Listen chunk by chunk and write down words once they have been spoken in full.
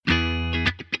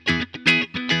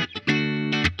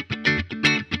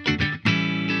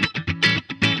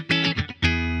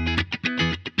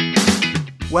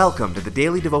Welcome to the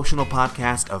daily devotional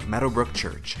podcast of Meadowbrook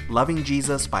Church, loving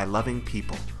Jesus by loving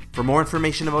people. For more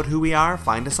information about who we are,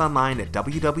 find us online at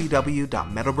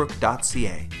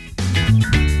www.meadowbrook.ca.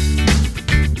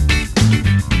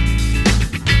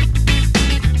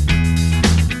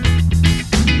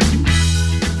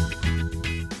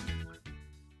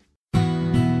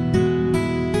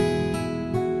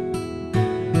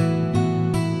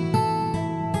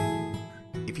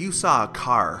 If you saw a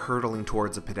car hurtling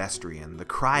towards a pedestrian, the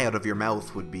cry out of your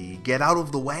mouth would be, "Get out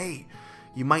of the way!"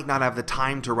 You might not have the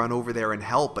time to run over there and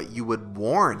help, but you would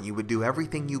warn, you would do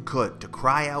everything you could to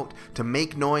cry out, to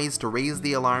make noise, to raise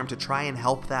the alarm, to try and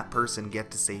help that person get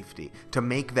to safety, to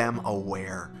make them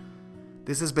aware.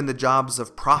 This has been the jobs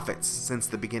of prophets since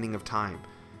the beginning of time.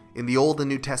 In the Old and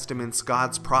New Testaments,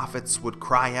 God's prophets would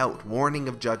cry out, warning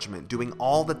of judgment, doing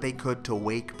all that they could to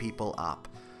wake people up.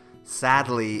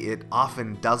 Sadly, it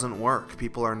often doesn't work.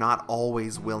 People are not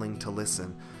always willing to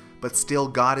listen. But still,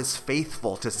 God is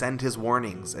faithful to send his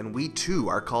warnings, and we too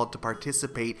are called to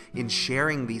participate in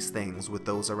sharing these things with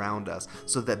those around us,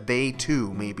 so that they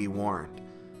too may be warned.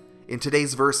 In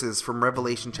today's verses from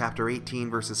Revelation chapter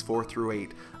 18, verses 4 through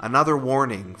 8, another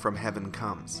warning from heaven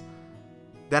comes.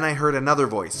 Then I heard another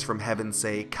voice from heaven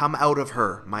say, "Come out of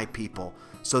her, my people,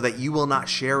 so that you will not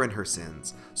share in her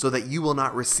sins, so that you will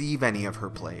not receive any of her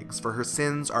plagues, for her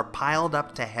sins are piled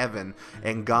up to heaven,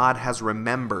 and God has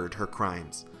remembered her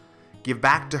crimes. Give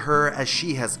back to her as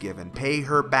she has given, pay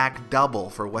her back double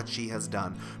for what she has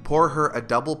done, pour her a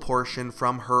double portion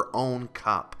from her own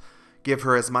cup. Give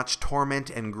her as much torment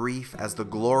and grief as the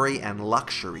glory and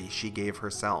luxury she gave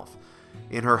herself.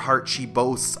 In her heart she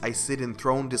boasts, I sit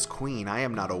enthroned as queen, I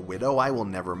am not a widow, I will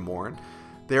never mourn.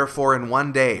 Therefore in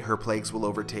one day her plagues will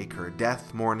overtake her,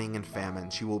 death, mourning, and famine.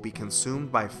 She will be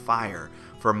consumed by fire,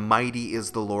 for mighty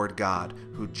is the Lord God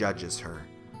who judges her."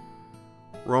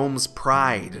 Rome's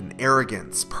pride and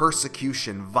arrogance,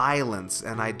 persecution, violence,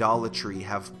 and idolatry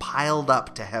have piled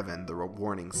up to heaven, the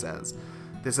warning says.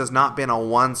 This has not been a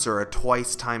once or a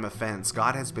twice time offense.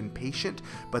 God has been patient,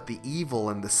 but the evil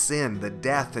and the sin, the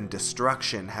death and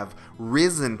destruction have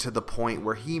risen to the point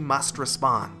where he must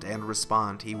respond, and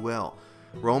respond he will.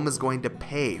 Rome is going to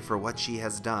pay for what she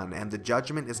has done, and the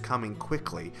judgment is coming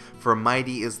quickly, for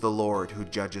mighty is the Lord who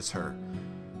judges her.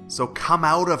 So come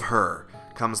out of her,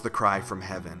 comes the cry from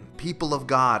heaven. People of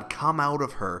God, come out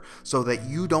of her, so that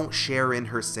you don't share in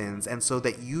her sins, and so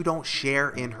that you don't share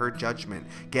in her judgment.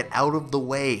 Get out of the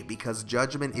way, because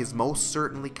judgment is most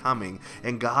certainly coming,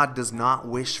 and God does not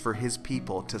wish for his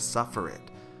people to suffer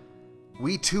it.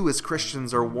 We too as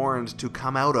Christians are warned to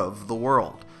come out of the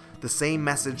world. The same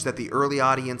message that the early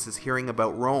audience is hearing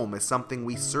about Rome is something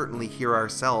we certainly hear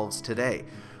ourselves today.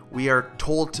 We are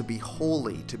told to be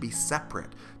holy, to be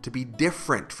separate, to be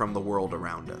different from the world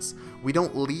around us. We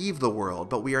don't leave the world,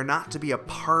 but we are not to be a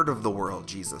part of the world,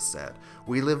 Jesus said.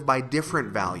 We live by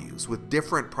different values, with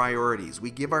different priorities. We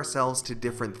give ourselves to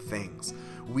different things.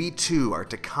 We too are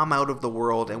to come out of the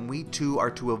world, and we too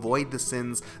are to avoid the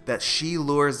sins that she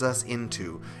lures us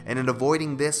into. And in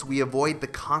avoiding this, we avoid the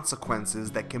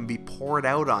consequences that can be poured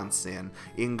out on sin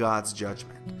in God's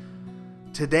judgment.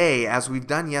 Today, as we've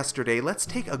done yesterday, let's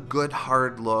take a good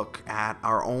hard look at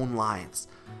our own lives.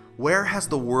 Where has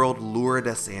the world lured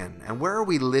us in? And where are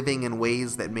we living in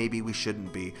ways that maybe we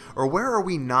shouldn't be? Or where are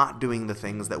we not doing the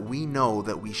things that we know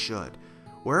that we should?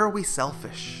 Where are we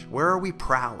selfish? Where are we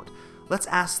proud? Let's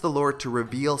ask the Lord to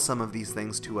reveal some of these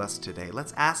things to us today.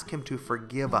 Let's ask him to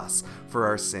forgive us for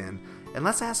our sin. And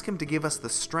let's ask him to give us the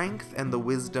strength and the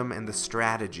wisdom and the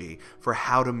strategy for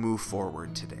how to move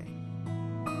forward today.